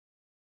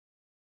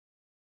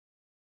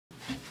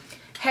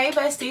Hey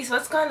besties,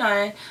 what's going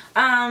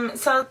on?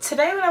 So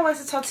today what I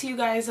wanted to talk to you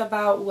guys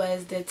about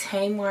was the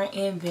Tamar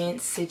and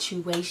Vince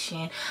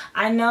situation.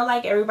 I know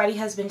like everybody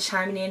has been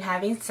chiming in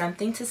having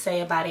something to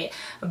say about it,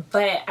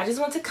 but I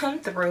just want to come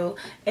through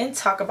and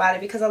talk about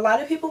it because a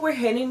lot of people were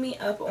hitting me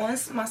up on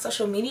my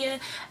social media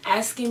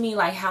asking me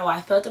like how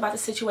I felt about the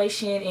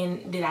situation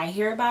and did I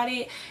hear about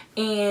it,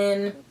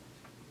 and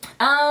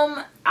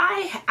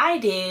I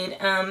did.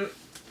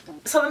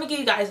 So let me give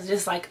you guys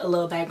just like a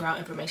little background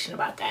information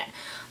about that.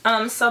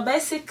 So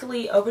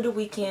basically over the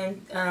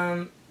weekend,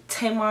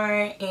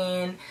 Tamar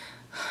and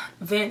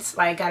Vince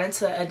like got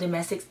into a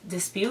domestic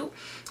dispute.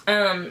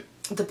 The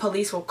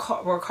police were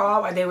called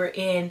while they were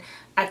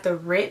at the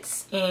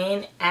Ritz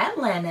in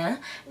Atlanta,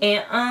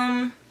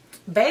 and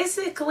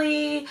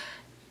basically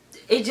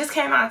it just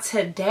came out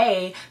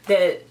today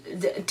that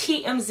the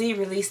TMZ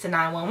released a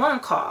 911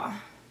 call.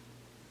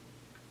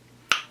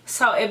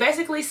 So it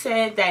basically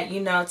said that,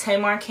 you know,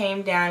 Tamar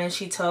came down and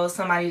she told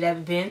somebody that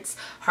Vince,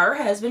 her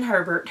husband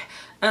Herbert,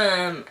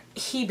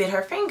 he bit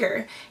her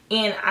finger.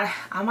 And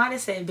I might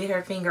have said bit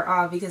her finger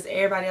off because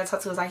everybody I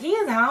talked to was like,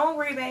 he's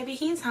hungry, baby,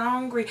 he's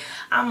hungry.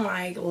 I'm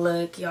like,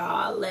 look,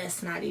 y'all,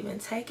 let's not even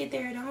take it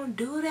there. Don't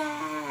do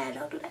that.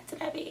 Don't do that to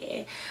that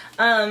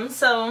man.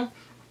 So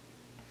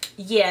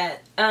yeah,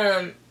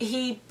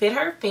 he bit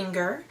her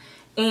finger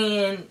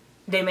and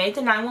they made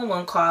the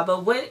 911 call.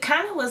 But what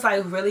kind of was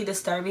like really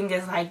disturbing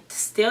is like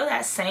still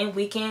that same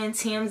weekend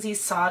TMZ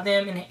saw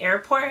them in the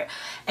airport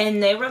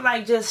and they were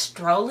like just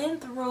strolling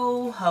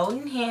through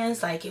holding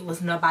hands like it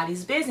was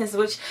nobody's business,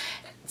 which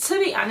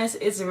to be honest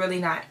is really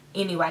not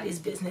anybody's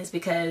business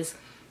because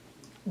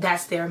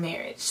that's their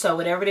marriage. So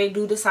whatever they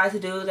do decide to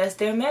do, that's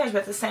their marriage. But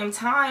at the same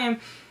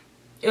time,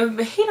 he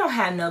don't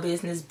have no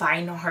business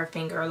biting on her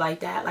finger like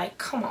that. Like,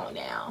 come on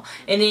now.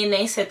 And then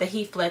they said that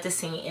he fled the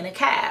scene in a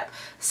cab.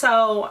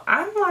 So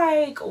I'm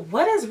like,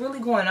 what is really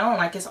going on?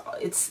 Like,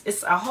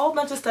 it's a whole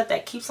bunch of stuff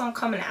that keeps on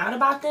coming out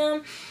about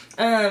them.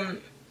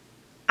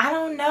 I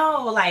don't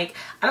know. Like,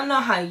 I don't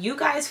know how you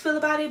guys feel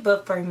about it,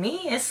 but for me,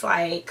 it's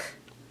like,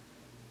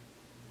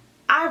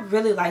 I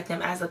really like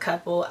them as a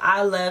couple.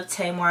 I love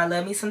Tamar. I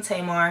love me some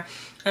Tamar.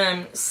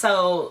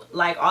 So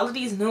like all of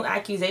these new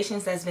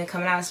accusations that's been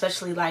coming out,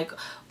 especially like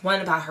one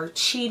about her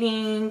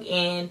cheating,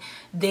 and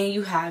then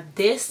you have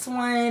this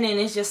one, and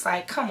it's just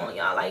like, come on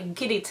y'all, like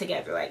get it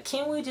together. Like,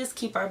 can we just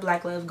keep our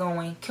black love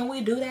going? Can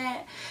we do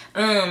that?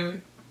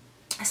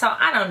 So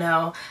I don't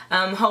know.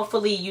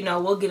 Hopefully, you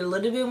know, we'll get a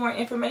little bit more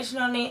information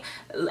on it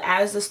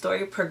as the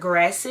story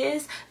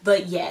progresses.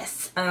 But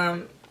yes,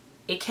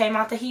 it came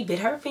out that he bit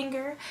her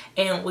finger,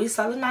 and we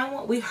saw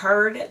we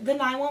heard the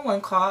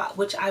 911 call,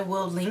 which I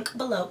will link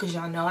below because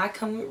y'all know I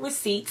come with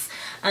receipts.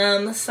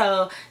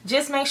 So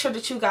just make sure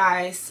that you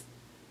guys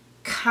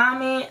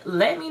comment,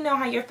 let me know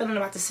how you're feeling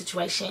about the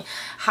situation.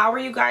 How are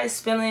you guys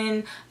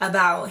feeling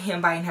about him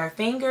biting her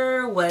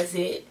finger? Was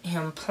it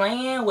him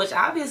playing? Which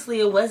obviously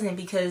it wasn't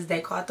because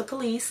they called the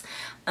police.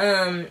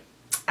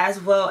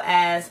 As well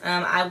as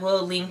I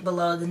will link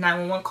below the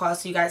 911 call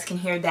so you guys can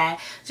hear that.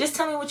 Just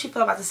tell me what you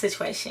feel about the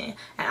situation,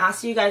 and I'll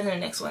see you guys in the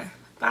next one.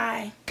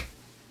 Bye.